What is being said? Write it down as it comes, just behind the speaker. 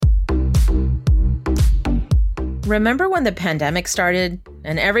Remember when the pandemic started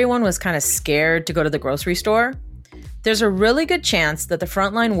and everyone was kind of scared to go to the grocery store? There's a really good chance that the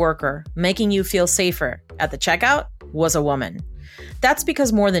frontline worker making you feel safer at the checkout was a woman. That's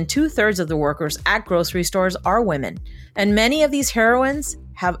because more than 2/3 of the workers at grocery stores are women, and many of these heroines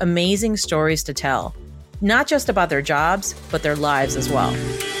have amazing stories to tell, not just about their jobs, but their lives as well.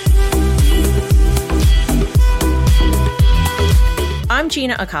 I'm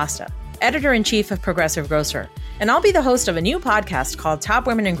Gina Acosta, Editor-in-Chief of Progressive Grocer, and I'll be the host of a new podcast called Top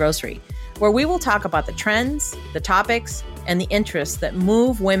Women in Grocery, where we will talk about the trends, the topics, and the interests that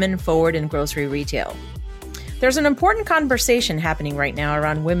move women forward in grocery retail. There's an important conversation happening right now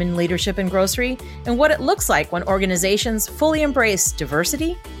around women leadership in grocery and what it looks like when organizations fully embrace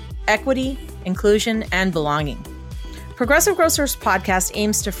diversity, equity, inclusion, and belonging. Progressive Grocer's podcast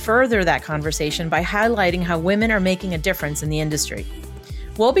aims to further that conversation by highlighting how women are making a difference in the industry.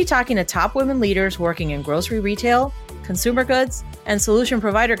 We'll be talking to top women leaders working in grocery retail, consumer goods, and solution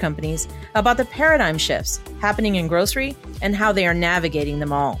provider companies about the paradigm shifts happening in grocery and how they are navigating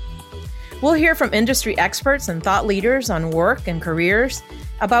them all. We'll hear from industry experts and thought leaders on work and careers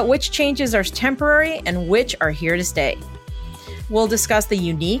about which changes are temporary and which are here to stay. We'll discuss the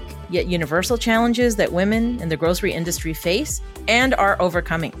unique yet universal challenges that women in the grocery industry face and are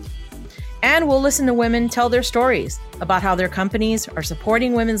overcoming. And we'll listen to women tell their stories about how their companies are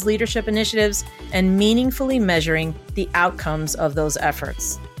supporting women's leadership initiatives and meaningfully measuring the outcomes of those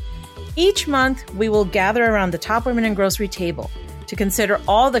efforts. Each month, we will gather around the top women in grocery table to consider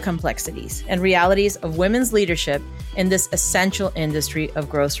all the complexities and realities of women's leadership in this essential industry of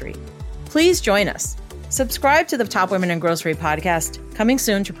grocery. Please join us. Subscribe to the Top Women in Grocery podcast, coming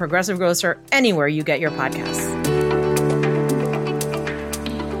soon to Progressive Grocer anywhere you get your podcasts.